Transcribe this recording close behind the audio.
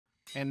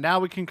And now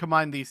we can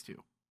combine these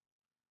two.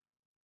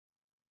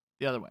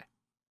 The other way.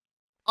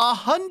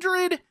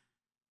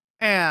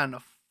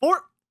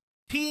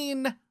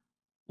 114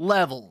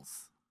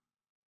 levels.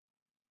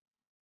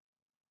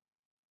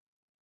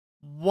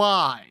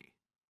 Why?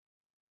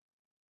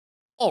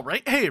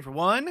 Alright, hey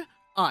everyone.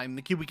 I'm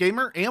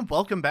TheKiwiGamer, and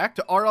welcome back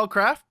to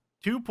RLCraft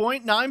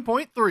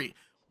 2.9.3.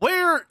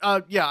 Where,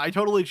 yeah, I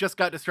totally just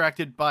got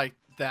distracted by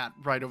that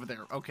right over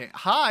there. Okay,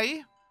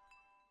 hi.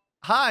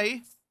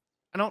 Hi.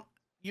 What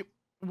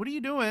are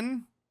you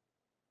doing?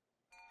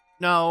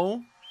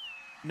 No.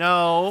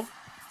 No.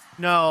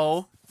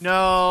 No.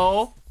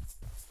 No.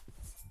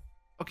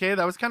 Okay,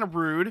 that was kind of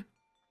rude.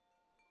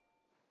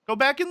 Go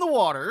back in the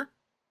water.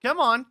 Come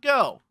on,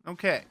 go.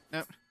 Okay,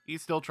 no,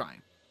 he's still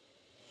trying.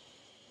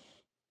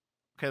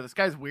 Okay, this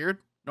guy's weird.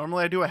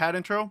 Normally I do a hat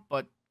intro,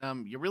 but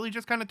you really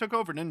just kind of took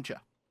over, didn't you?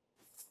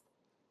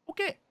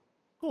 Okay,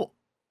 cool.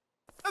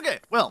 Okay,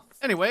 well,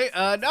 anyway,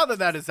 now that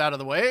that is out of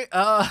the way,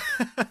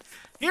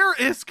 here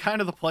is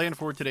kind of the plan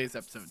for today's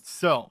episode.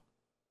 So,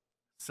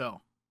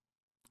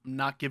 I'm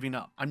not giving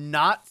up. I'm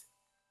not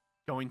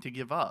going to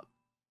give up.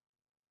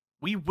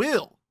 We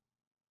will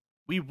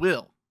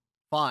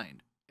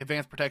find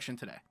advanced protection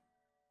today.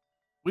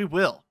 We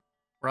will,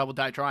 or I will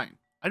die trying.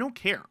 I don't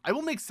care. I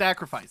will make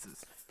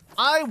sacrifices.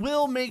 I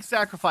will make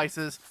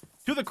sacrifices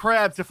to the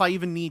crabs if I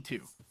even need to.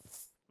 You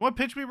want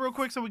to pitch me real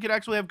quick so we could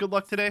actually have good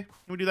luck today?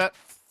 Can we do that?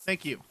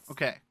 Thank you.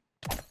 Okay.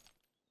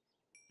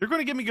 You're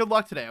going to give me good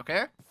luck today, okay?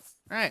 All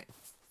right.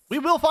 We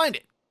will find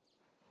it.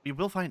 We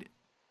will find it.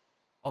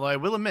 Although I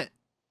will admit,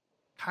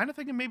 kind of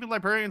thinking maybe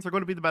librarians are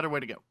going to be the better way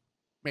to go.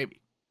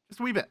 Maybe.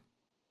 Just a wee bit.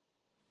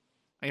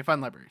 I can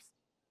find libraries.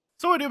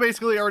 So I do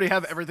basically already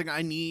have everything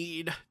I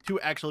need to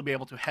actually be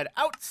able to head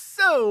out.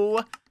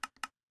 So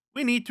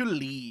we need to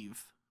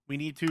leave. We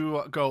need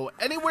to go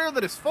anywhere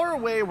that is far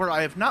away where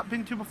I have not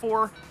been to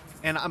before.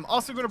 And I'm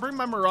also going to bring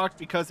my Marok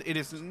because it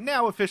is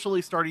now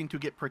officially starting to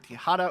get pretty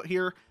hot out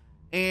here.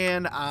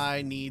 And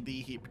I need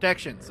the heat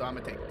protection. So I'm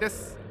going to take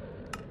this.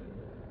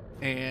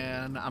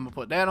 And I'm going to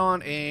put that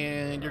on.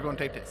 And you're going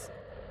to take this.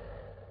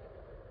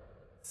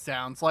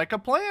 Sounds like a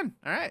plan.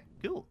 All right,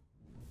 cool.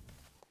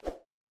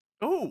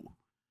 Oh,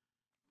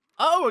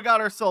 we got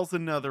ourselves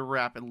another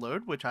rapid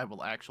load, which I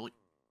will actually...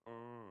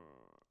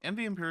 And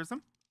the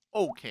Empirism.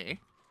 Okay.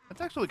 That's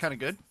actually kind of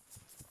good.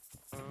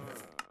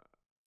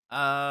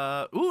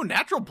 Ooh,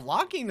 natural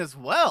blocking as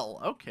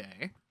well.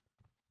 Okay.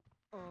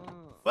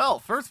 Well,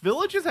 first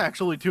village is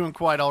actually doing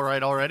quite all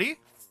right already.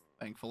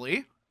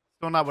 Thankfully.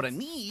 Still not what I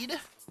need.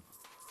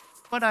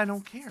 But I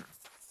don't care.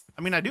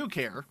 I mean, I do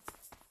care.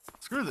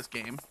 Screw this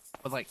game.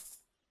 But, like, it's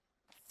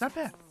not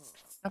bad.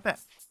 Not bad.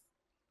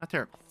 Not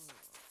terrible.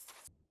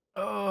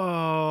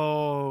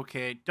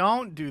 Okay,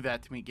 don't do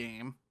that to me,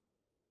 game.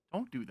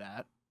 Don't do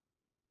that.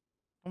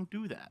 Don't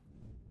do that.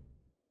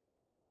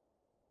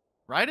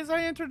 Right as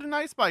I entered an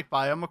ice bike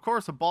biome, of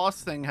course, a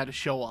boss thing had to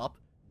show up.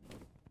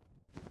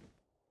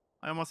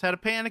 I almost had a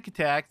panic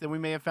attack, then we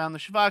may have found the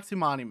Shivaxi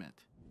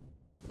monument.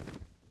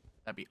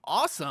 That'd be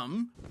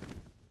awesome.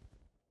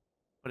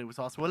 But it was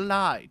also a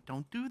lie.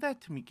 Don't do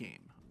that to me,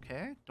 game.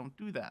 Okay? Don't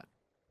do that.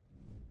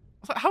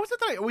 Also, how is it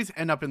that I always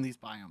end up in these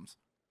biomes?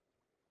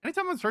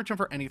 Anytime I'm searching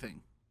for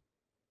anything.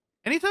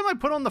 Anytime I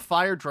put on the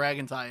fire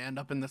dragon's eye, I end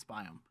up in this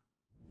biome.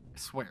 I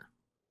swear.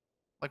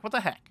 Like, what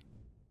the heck?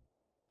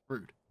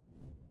 Rude.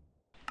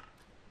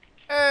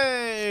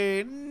 Hey,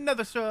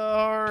 another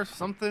star.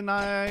 Something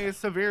I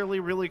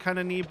severely really kind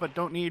of need, but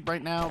don't need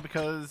right now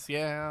because,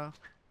 yeah.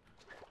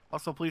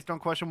 Also, please don't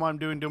question what I'm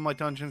doing my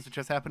dungeons. It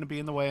just happened to be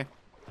in the way.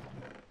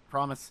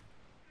 Promise.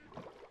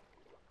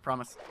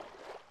 Promise.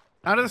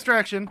 Not a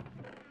distraction.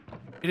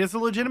 It is a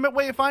legitimate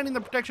way of finding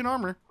the protection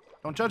armor.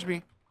 Don't judge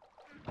me.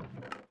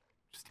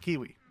 Just a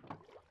kiwi.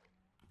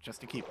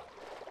 Just a kiwi.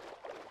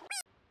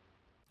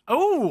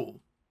 Oh!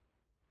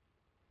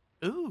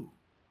 Ooh.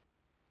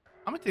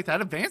 I'm gonna take that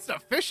advanced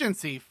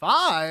efficiency.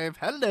 5.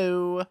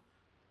 Hello.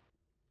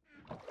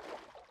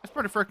 That's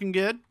pretty freaking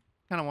good.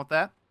 Kinda want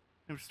that.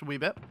 Maybe just a wee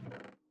bit.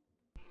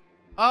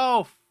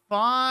 Oh,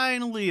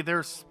 finally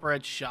there's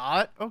spread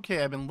shot.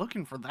 Okay, I've been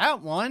looking for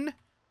that one.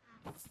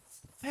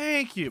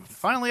 Thank you.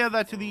 Finally add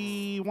that to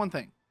the one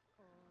thing.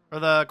 Or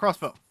the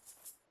crossbow.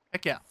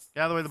 Heck yeah.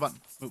 Get out of the way of the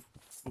button. Move.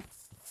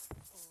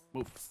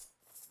 Move.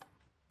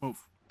 Move.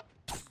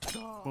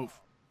 Move. Move.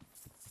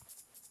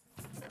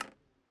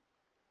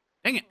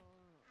 Dang it.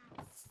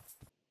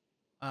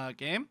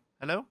 Game?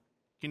 Hello?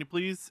 Can you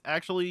please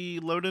actually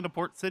load in a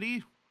port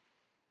city?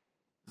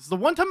 This is the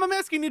one time I'm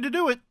asking you to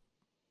do it.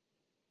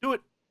 Do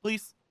it.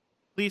 Please.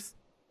 Please.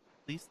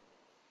 Please.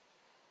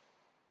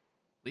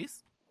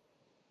 Please?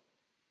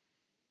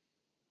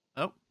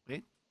 Oh,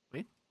 wait.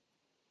 Wait.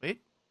 Wait.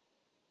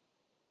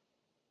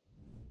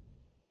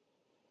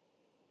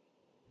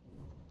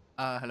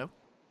 Hello?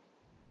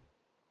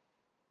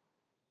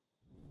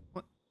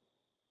 What?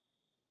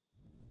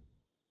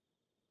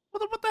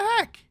 What the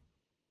heck?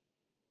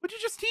 What'd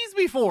you just tease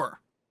me for?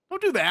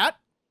 Don't do that.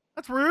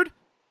 That's rude.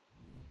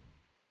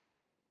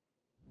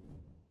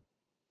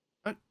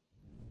 What?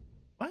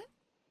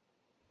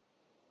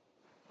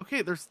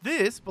 Okay, there's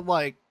this, but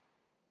like,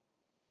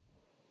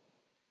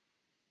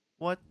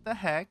 what the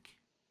heck?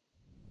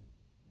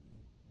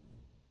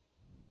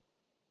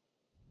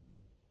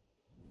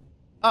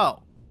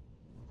 Oh.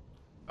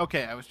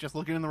 Okay, I was just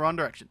looking in the wrong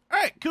direction. All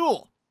right,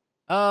 cool.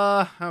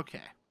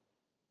 Okay.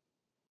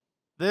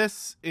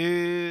 This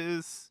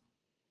is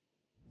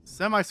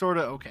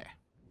semi-sorta okay.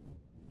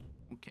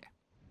 Okay.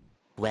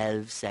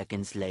 12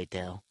 seconds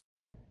later.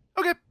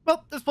 Okay,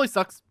 well, this place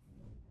sucks.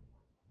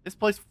 This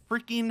place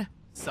freaking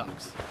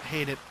sucks. I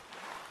hate it.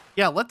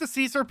 Yeah, let the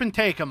sea serpent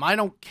take him. I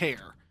don't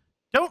care.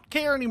 Don't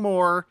care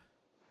anymore.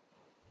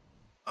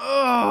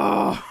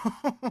 Oh,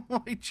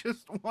 I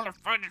just want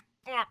to find his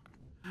book.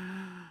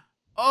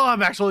 Oh,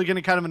 I'm actually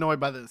getting kind of annoyed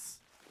by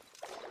this.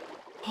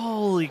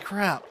 Holy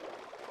crap.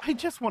 I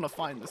just want to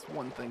find this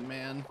one thing,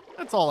 man.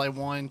 That's all I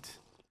want.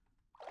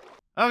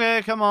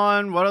 Okay, come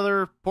on. What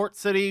other port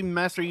city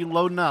mess are you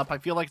loading up? I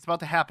feel like it's about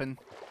to happen.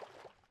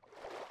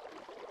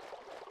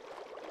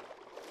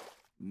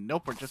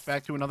 Nope, we're just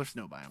back to another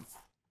snow biome.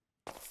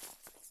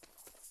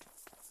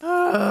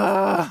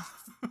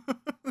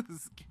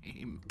 This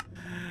game.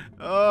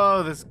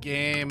 Oh, this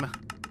game.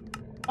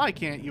 Why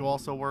can't you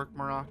also work,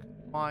 Maroc?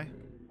 Why?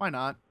 Why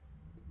not?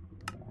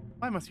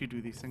 Why must you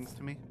do these things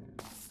to me?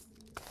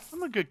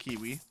 I'm a good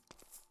Kiwi.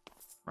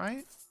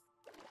 Right?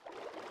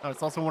 Oh,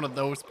 it's also one of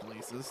those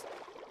places.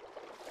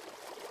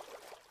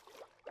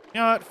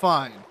 You know what?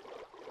 Fine.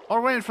 While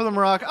we're waiting for the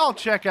Maroc, I'll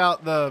check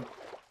out the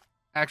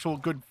actual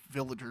good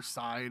villager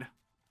side.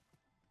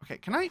 Okay,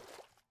 can I?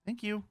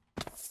 Thank you.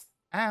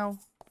 Ow.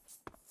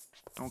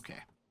 Okay.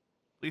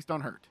 Please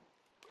don't hurt.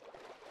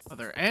 Are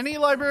there any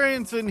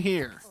librarians in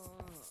here?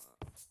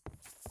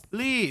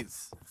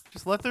 Please.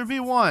 Just let there be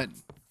one.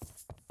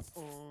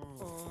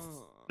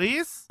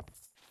 Please?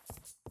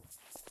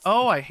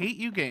 Oh, I hate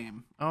you,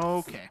 game.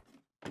 Okay.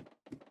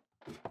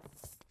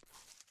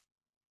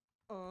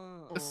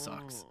 This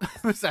sucks.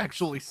 This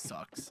actually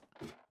sucks.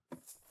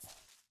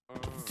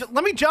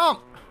 Let me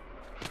jump!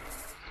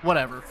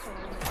 Whatever.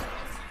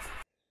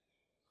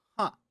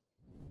 Huh.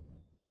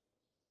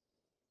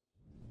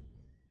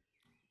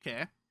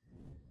 Okay.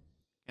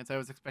 Can't say I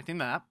was expecting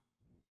that.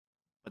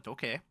 But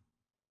okay.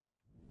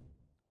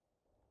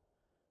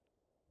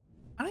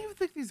 I don't even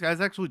think these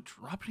guys actually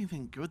drop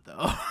anything good,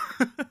 though.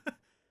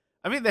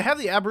 I mean, they have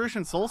the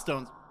Aberration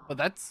Soulstones, but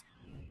that's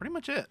pretty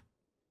much it.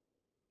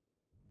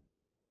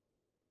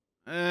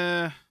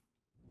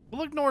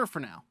 We'll ignore it for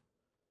now.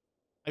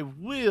 I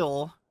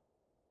will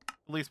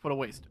at least put a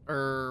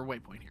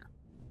waypoint here.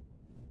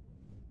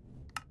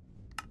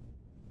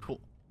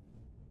 Cool.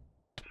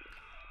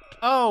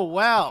 Oh,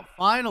 wow.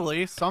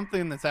 Finally,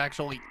 something that's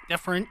actually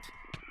different.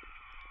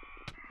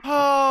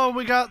 Oh,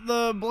 we got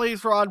the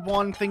Blaze Rod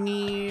one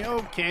thingy.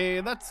 Okay,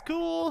 that's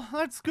cool.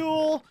 That's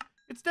cool.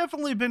 It's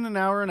definitely been an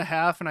hour and a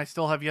half, and I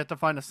still have yet to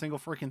find a single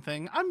freaking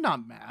thing. I'm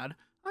not mad.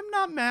 I'm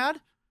not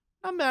mad.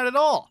 Not mad at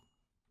all.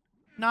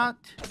 Not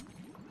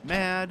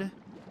mad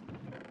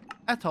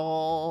at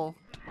all.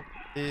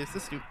 This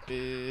is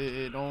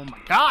stupid. Oh my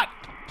god.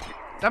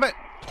 Stop it.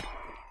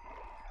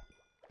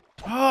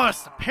 Oh,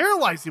 it's the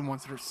paralyzing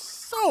ones that are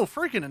so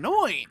freaking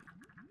annoying.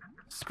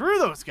 Screw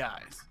those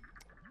guys.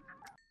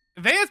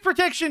 Advanced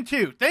protection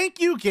 2. Thank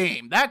you,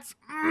 game. That's...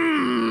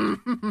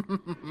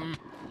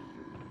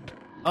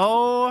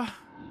 Oh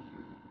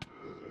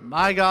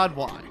my god,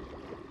 why?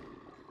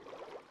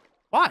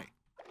 Why?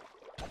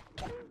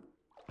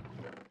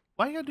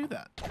 Why you gotta do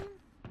that?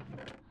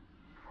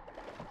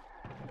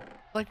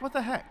 Like, what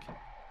the heck?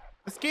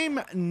 This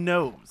game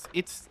knows.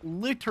 It's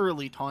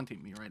literally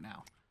taunting me right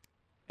now.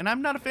 And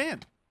I'm not a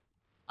fan.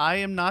 I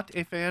am not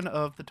a fan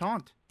of the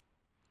taunt.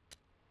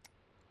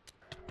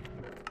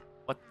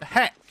 What the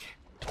heck?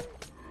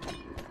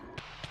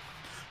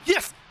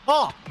 Yes!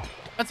 Oh!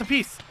 That's a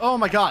piece. Oh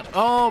my god.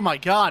 Oh my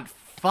god.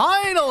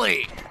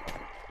 Finally!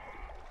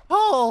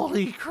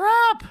 Holy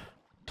crap!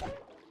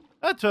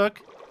 That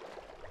took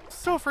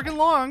so freaking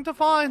long to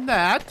find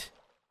that.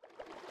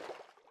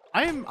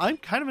 I'm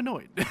kind of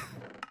annoyed.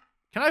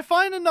 Can I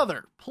find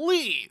another?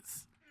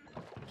 Please.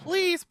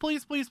 Please,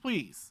 please, please,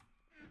 please.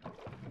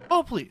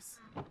 Oh, please.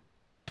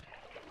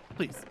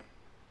 Please.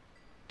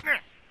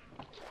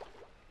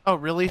 Oh,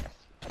 really?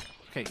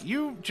 Okay,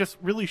 you just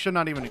really should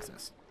not even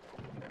exist.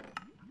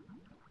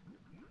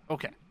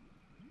 Okay.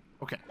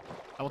 Okay.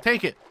 I will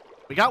take it.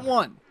 We got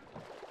one.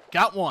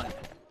 Got one.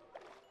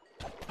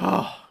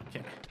 Oh,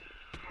 okay.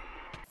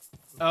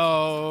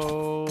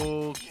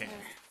 Okay.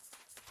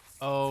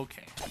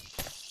 Okay.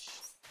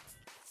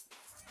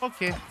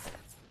 Okay.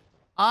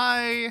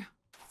 I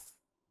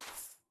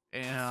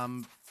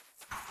am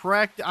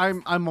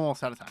I'm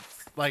almost out of time.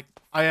 Like,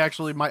 I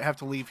actually might have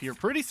to leave here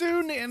pretty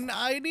soon, and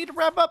I need to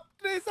wrap up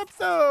today's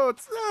episode.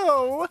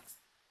 So,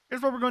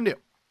 here's what we're going to do.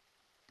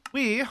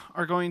 We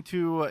are going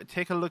to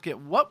take a look at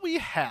what we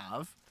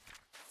have,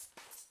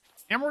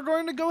 and we're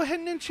going to go ahead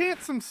and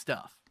enchant some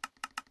stuff.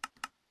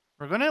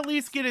 We're going to at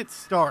least get it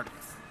started.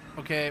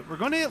 Okay, we're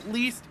going to at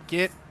least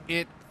get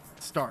it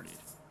started.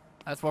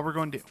 That's what we're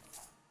going to do.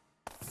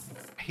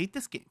 I hate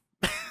this game.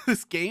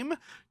 This game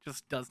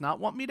just does not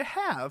want me to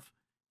have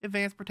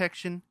advanced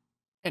protection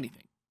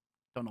anything.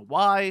 Don't know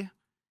why.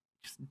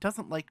 Just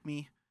doesn't like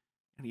me.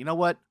 And you know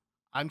what?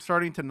 I'm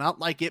starting to not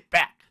like it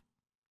back.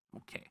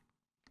 Okay.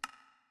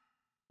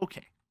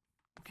 Okay.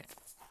 Okay.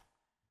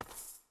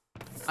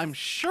 I'm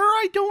sure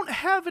I don't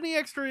have any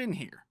extra in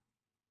here.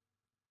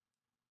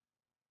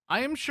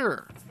 I am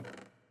sure.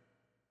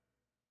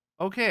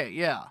 Okay,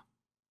 yeah.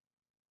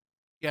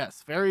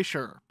 Yes, very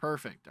sure.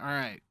 Perfect. All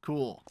right,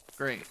 cool.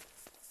 Great.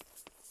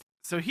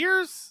 So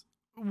here's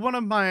one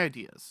of my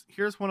ideas.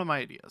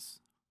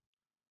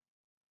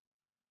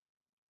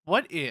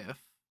 What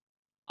if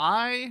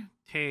I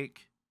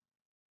take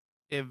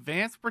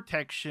advanced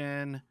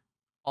protection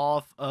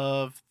off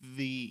of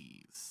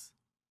these?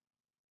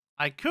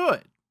 I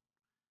could.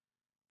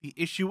 The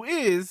issue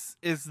is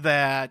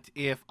that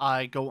if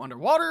I go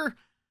underwater,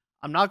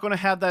 I'm not going to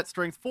have that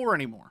strength 4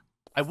 anymore.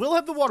 I will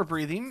have the water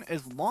breathing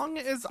as long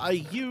as I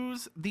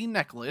use the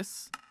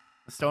necklace,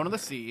 the stone of the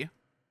sea.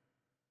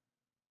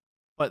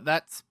 But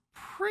that's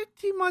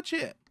pretty much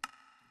it.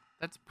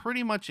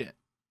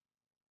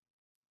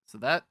 So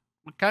that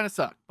would kind of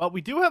suck. But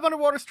we do have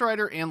underwater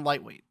strider and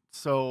lightweight.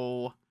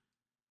 So,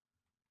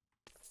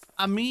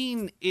 I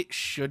mean, it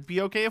should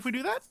be okay if we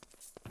do that.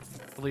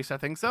 At least I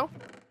think so.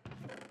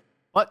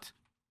 But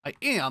I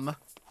am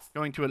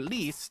going to at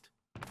least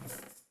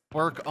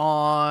work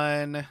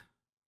on,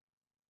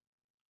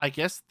 I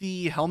guess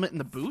the helmet and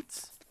the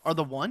boots are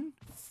the one.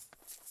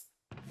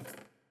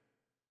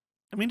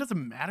 I mean, does it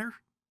matter?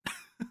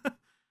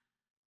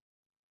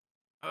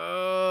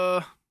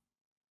 I'll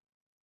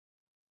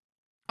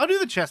do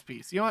the chest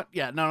piece. You know what?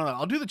 Yeah, no.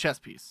 I'll do the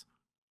chest piece.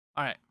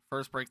 All right,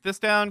 first break this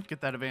down.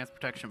 Get that advanced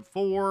protection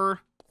 4.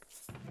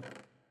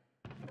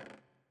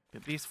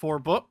 Get these 4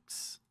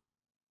 books.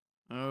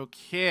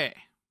 Okay.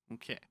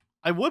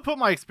 I would put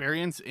my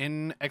experience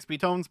in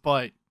XP tomes,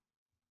 but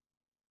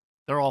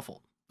they're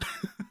awful.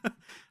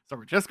 So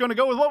we're just going to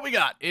go with what we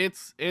got.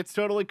 It's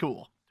totally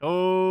cool.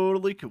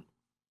 Totally cool.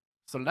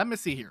 So let me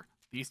see here.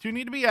 These two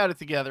need to be added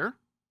together.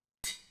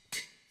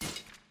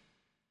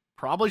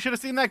 Probably should have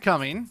seen that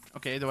coming.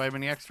 Okay, do I have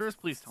any extras?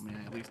 Please tell me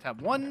I at least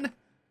have one.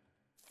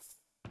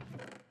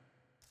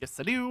 Yes,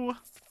 I do.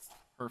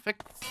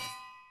 Perfect.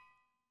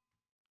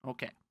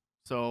 Okay.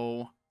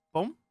 So,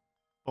 boom.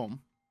 Boom.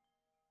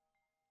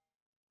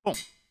 Boom.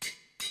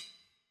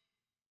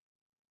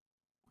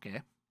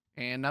 Okay.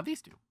 And now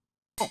these two.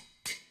 Boom.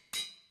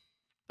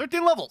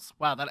 13 levels.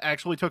 Wow, that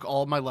actually took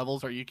all of my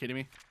levels. Are you kidding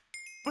me?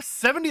 What's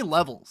 70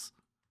 levels?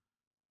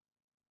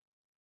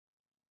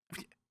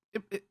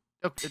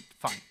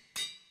 Fine.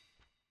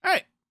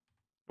 Alright.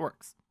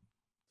 Works.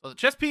 So the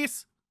chest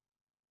piece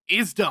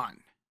is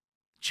done.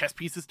 Chest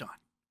piece is done.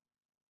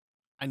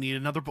 I need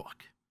another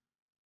book.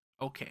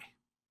 Okay.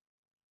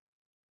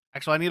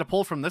 Actually, I need a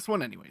pull from this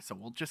one anyway, so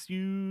we'll just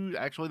use...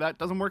 Actually, that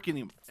doesn't work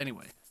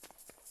anyway.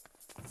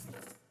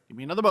 Give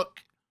me another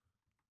book.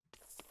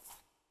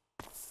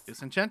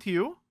 Disenchant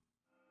you.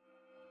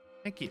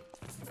 Thank you.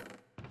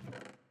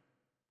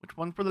 Which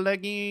one for the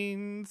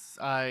leggings?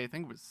 I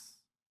think it was...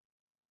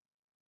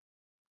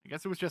 I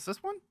guess it was just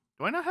this one?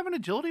 Do I not have an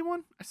agility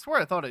one? I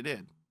swear I thought I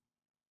did.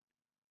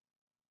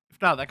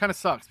 If not, that kind of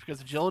sucks because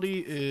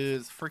agility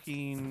is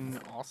freaking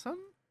awesome.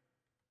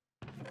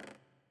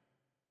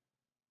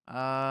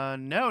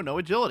 No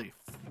agility.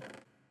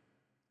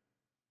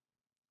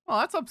 Oh,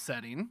 that's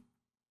upsetting.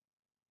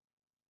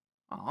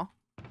 Aw.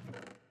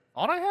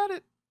 Thought I had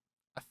it.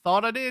 I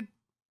thought I did.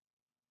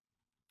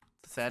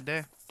 It's a sad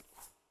day.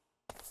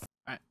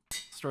 Alright.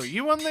 Let's throw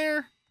you on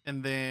there.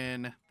 And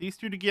then these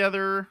two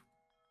together.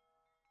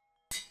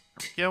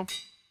 There we go.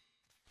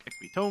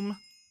 XP tome.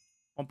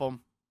 Boom,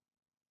 boom.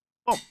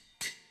 Boom.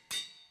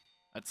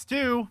 That's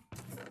 2.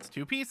 That's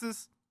 2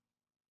 pieces.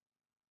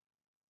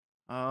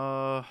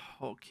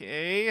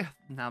 Okay.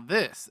 Now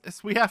this is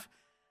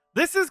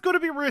going to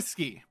be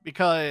risky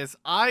because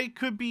I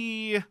could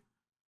be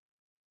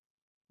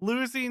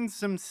losing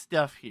some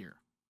stuff here.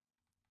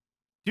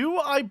 Do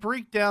I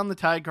break down the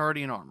TIE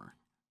Guardian armor?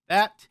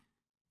 That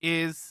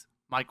is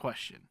my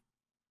question.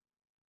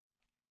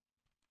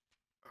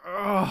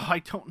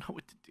 I don't know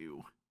what to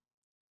do.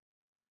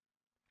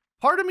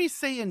 Part of me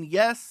saying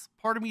yes,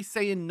 part of me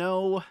saying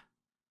no.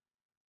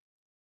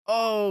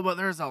 Oh, but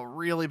there's a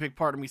really big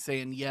part of me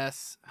saying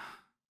yes.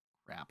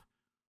 Crap.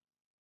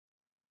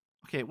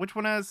 Okay, which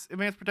one has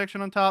advanced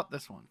protection on top?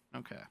 This one.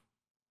 Okay.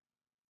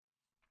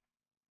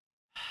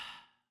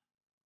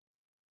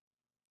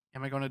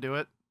 Am I going to do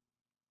it?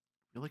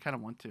 I really kind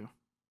of want to.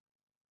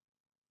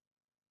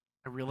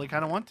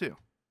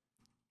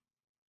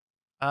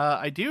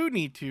 I do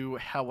need to,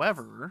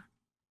 however,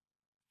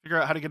 figure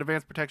out how to get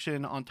advanced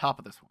protection on top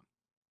of this one.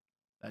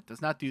 That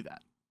does not do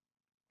that.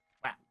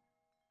 Wow.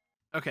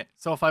 Okay,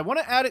 so if I want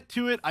to add it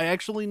to it, I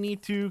actually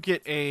need to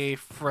get a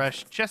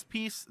fresh chest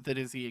piece that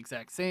is the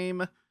exact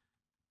same.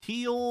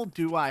 Teal.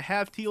 Do I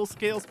have teal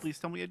scales? Please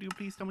tell me I do.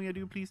 Please tell me I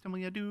do. Please tell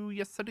me I do.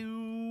 Yes, I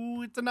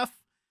do. It's enough.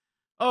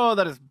 Oh,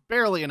 that is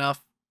barely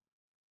enough.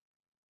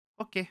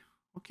 Okay.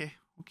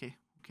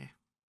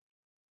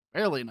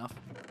 Barely enough.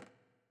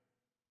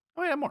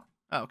 Oh, yeah, more.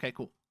 Oh, okay,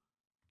 cool.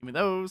 Give me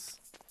those.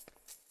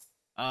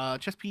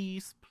 Chest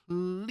piece,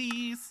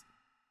 please.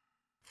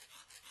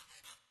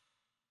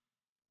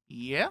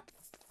 Yeah.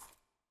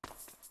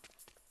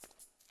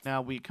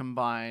 Now we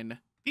combine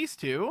these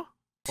two.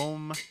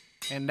 Boom.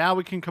 And now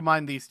we can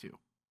combine these two.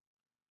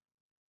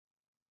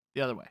 The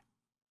other way.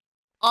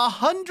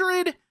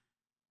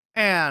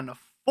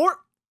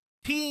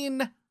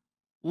 114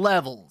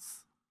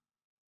 levels.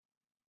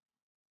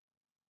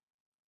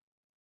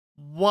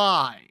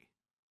 Why?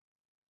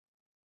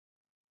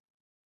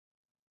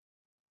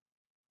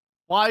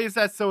 Why is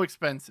that so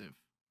expensive?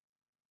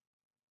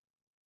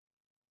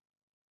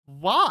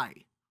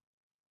 Why?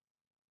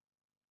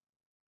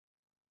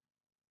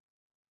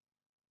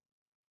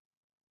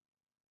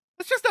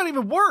 It's just not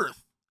even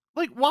worth.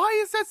 Like, why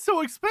is that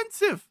so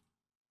expensive?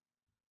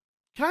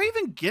 Can I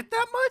even get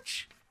that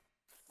much?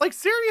 Like,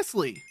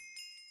 seriously.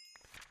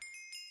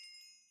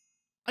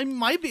 I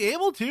might be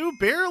able to,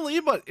 barely,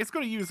 but it's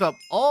going to use up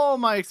all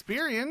my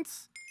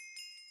experience.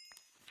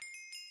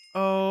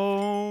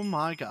 Oh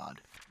my god.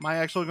 Am I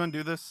actually going to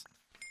do this?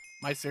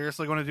 Am I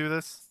seriously going to do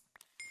this?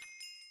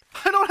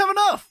 I don't have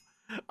enough!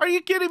 Are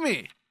you kidding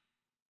me?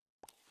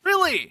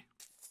 Really?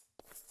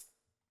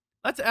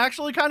 That's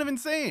actually kind of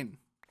insane.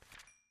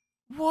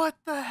 What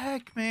the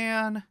heck,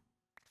 man?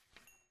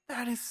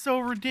 That is so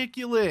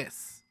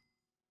ridiculous.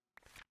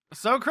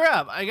 So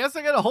crap, I guess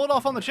I gotta hold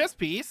off on the chest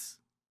piece.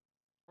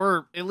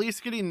 Or at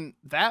least getting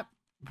that,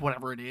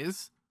 whatever it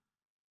is.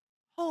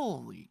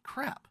 Holy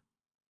crap.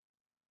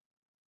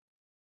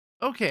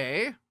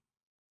 Okay.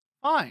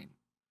 Fine.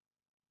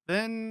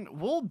 Then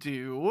we'll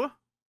do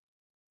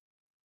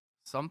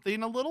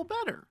something a little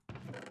better.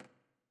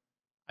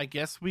 I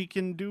guess we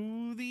can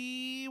do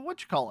the,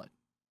 whatchamacallit?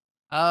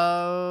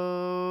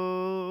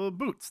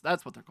 Boots.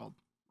 That's what they're called.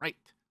 Right.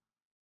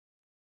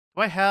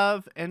 Do I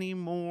have any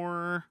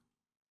more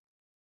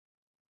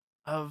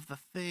of the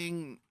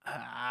thing?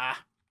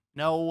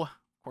 No, of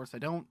course I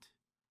don't.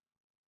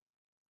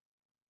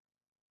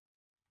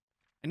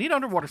 I need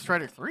Underwater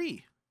Strider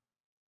 3.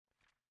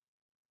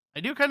 I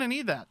do kind of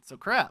need that, so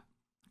crap.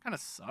 That kind of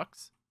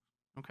sucks.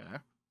 Okay. I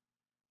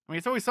mean,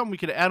 it's always something we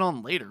could add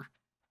on later.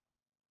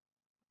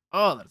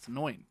 Oh, that's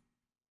annoying.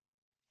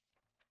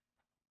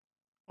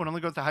 Oh, it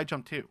only goes to high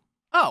jump too.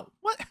 Oh,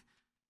 what?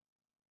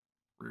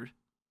 Rude.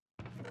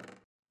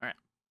 Alright.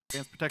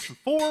 Advanced Protection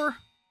 4.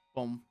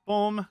 Boom,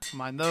 boom.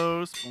 Combine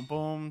those. Boom,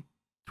 boom.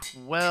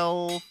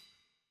 12.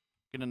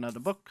 Get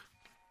another book.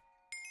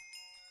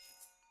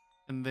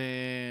 And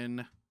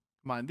then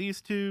combine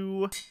these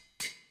two.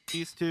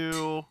 These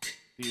two.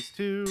 These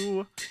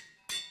two.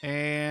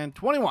 And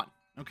 21.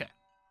 Okay.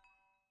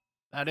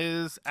 That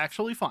is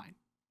actually fine.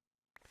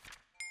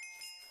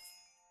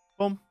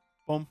 Boom,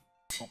 boom,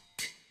 boom.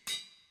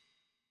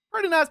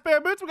 Pretty nice pair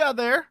of boots we got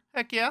there.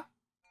 Heck yeah.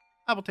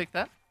 I will take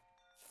that.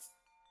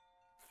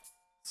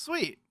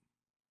 Sweet.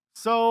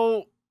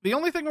 So, the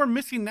only thing we're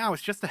missing now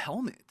is just the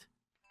helmet.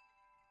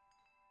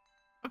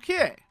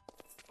 Okay.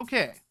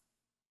 Okay.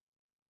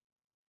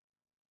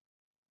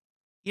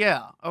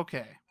 Yeah,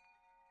 okay.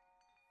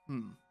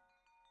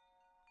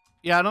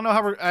 Yeah, I don't know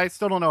how I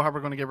still don't know how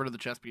we're going to get rid of the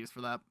chest piece for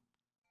that.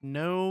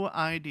 No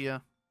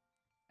idea.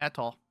 At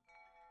all.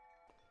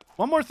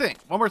 One more thing.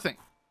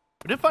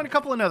 We did find a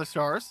couple of nether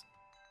stars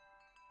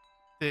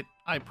that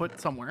I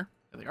put somewhere.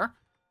 There they are.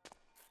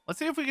 Let's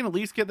see if we can at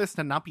least get this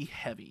to not be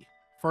heavy.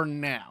 For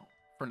now.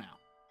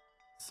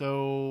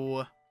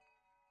 So...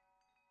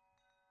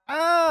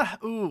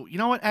 ooh, you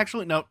know what?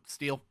 Actually, no.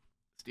 Steel.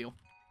 So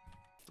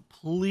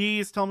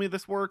please tell me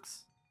this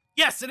works.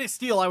 Yes, it is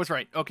steel. I was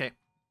right. Okay.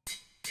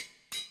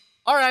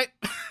 All right.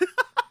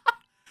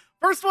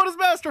 First one is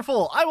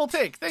masterful. I will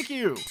take. Thank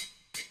you.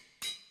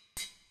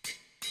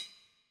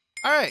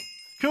 All right.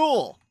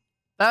 Cool.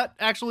 That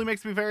actually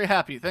makes me very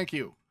happy. Thank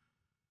you.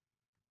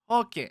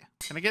 Okay.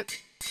 Can I get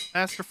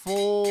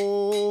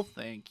masterful?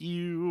 Thank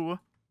you.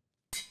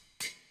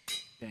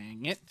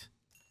 Dang it.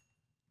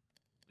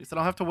 At least I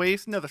don't have to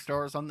waste nether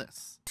stars on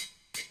this.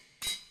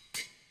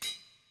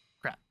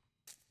 Crap.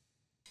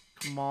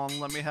 Come on,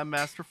 let me have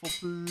masterful,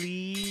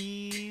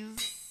 please.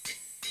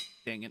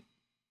 Dang it.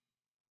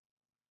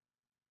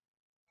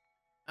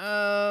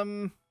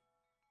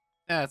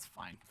 That's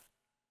fine.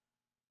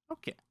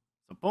 Okay.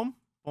 So boom,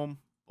 boom,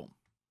 boom.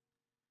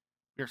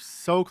 We're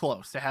so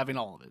close to having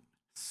all of it.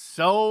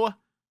 So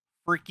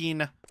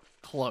freaking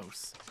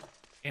close.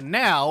 And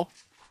now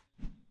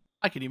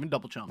I can even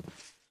double jump.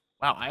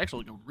 Wow, I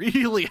actually go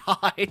really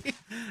high.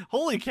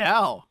 Holy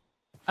cow.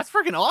 That's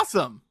freaking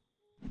awesome.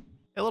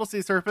 Hey, little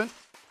sea serpent.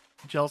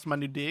 Jealous of my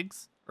new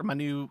digs? Or my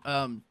new,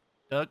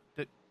 drip?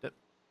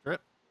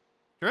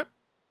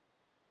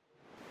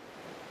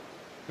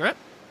 Is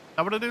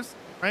that what it is?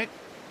 Right?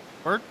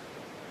 Bird?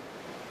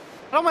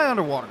 How am I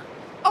underwater?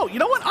 Oh, you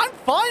know what? I'm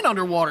fine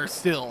underwater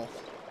still.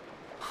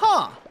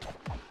 Huh.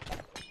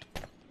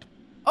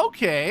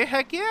 Okay,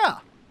 heck yeah.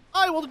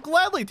 I will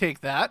gladly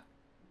take that.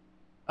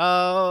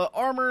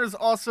 Armor is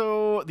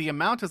also, the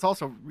amount is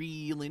also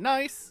really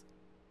nice.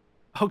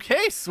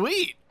 Okay,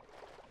 sweet.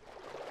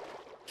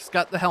 Just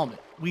got the helmet.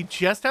 We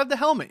just have the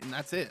helmet and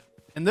that's it.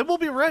 And then we'll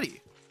be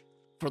ready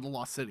for the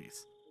Lost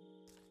Cities.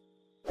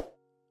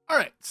 All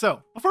right,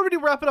 so before we do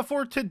wrap it up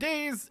for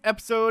today's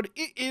episode,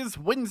 it is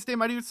Wednesday,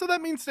 my dudes, so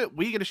that means that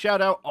we get to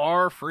shout out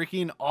our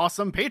freaking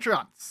awesome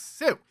Patreons.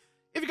 So,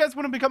 if you guys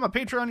want to become a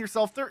Patreon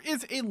yourself, there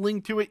is a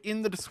link to it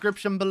in the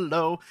description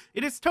below.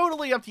 It is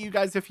totally up to you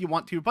guys if you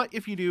want to, but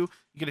if you do,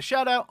 you get a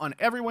shout out on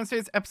every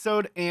Wednesday's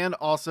episode and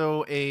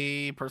also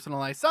a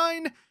personalized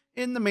sign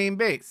in the main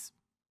base.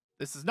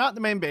 This is not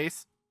the main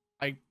base.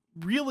 I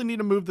really need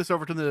to move this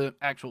over to the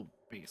actual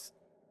base.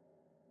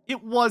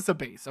 It was a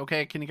base,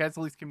 okay? Can you guys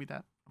at least give me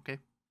that? Okay.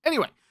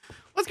 Anyway,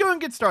 let's go and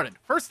get started.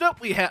 First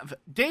up, we have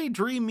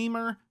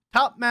Daydreamer,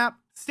 Top Map,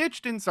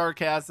 Stitched in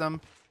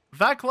Sarcasm,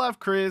 Vaclav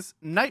Kriz,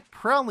 Night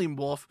Prowling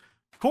Wolf,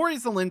 Corey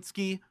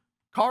Zelinsky,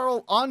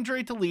 Carl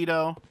Andre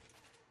Toledo,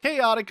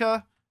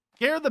 Chaotica,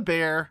 Gare the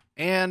Bear,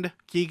 and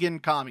Keegan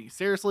Kami.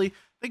 Seriously,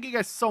 thank you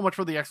guys so much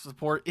for the extra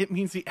support. It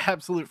means the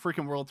absolute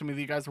freaking world to me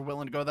that you guys are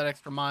willing to go that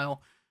extra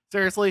mile.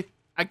 Seriously,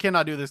 I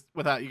cannot do this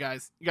without you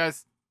guys. You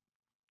guys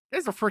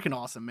are freaking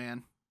awesome,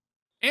 man.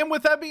 And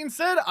with that being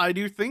said, I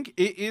do think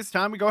it is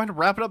time we go ahead and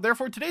wrap it up there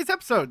for today's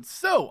episode.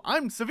 So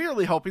I'm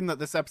severely hoping that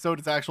this episode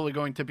is actually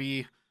going to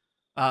be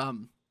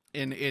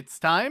in its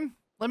time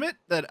limit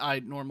that I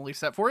normally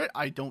set for it.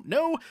 I don't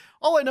know.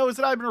 All I know is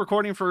that I've been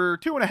recording for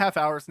 2.5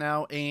 hours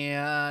now,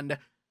 and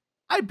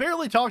I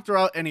barely talked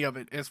throughout any of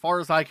it as far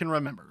as I can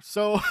remember.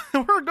 So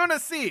we're going to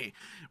see.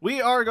 We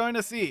are going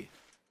to see.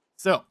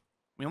 So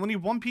we only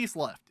need one piece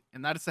left,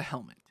 and that is the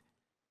helmet.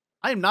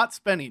 I am not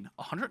spending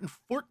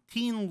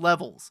 114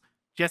 levels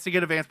just to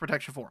get advanced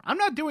protection 4. I'm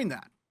not doing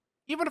that.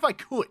 Even if I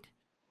could,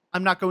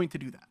 I'm not going to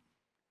do that.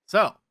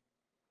 So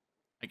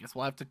I guess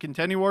we'll have to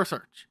continue our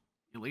search,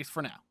 at least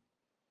for now.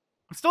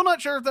 I'm still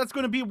not sure if that's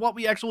going to be what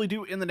we actually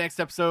do in the next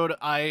episode.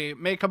 I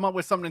may come up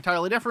with something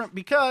entirely different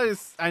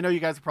because I know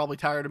you guys are probably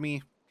tired of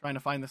me trying to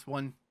find this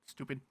one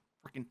stupid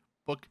freaking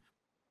book.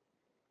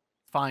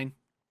 It's fine.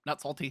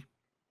 Not salty.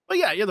 But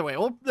yeah, either way,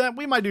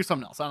 we might do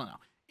something else. I don't know.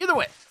 Either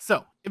way,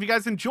 so if you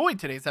guys enjoyed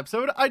today's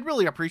episode, I'd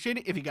really appreciate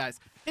it if you guys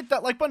hit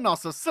that like button,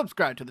 also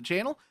subscribe to the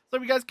channel so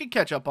you guys can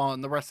catch up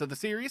on the rest of the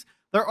series.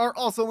 There are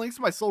also links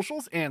to my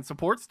socials and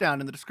supports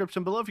down in the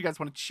description below if you guys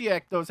want to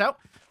check those out.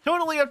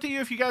 Totally up to you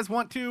if you guys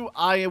want to.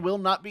 I will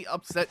not be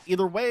upset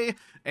either way.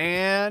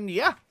 And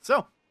yeah,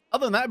 so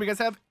other than that, you guys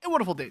have a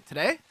wonderful day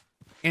today,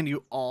 and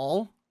you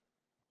all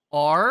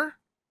are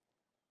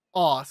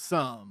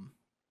awesome.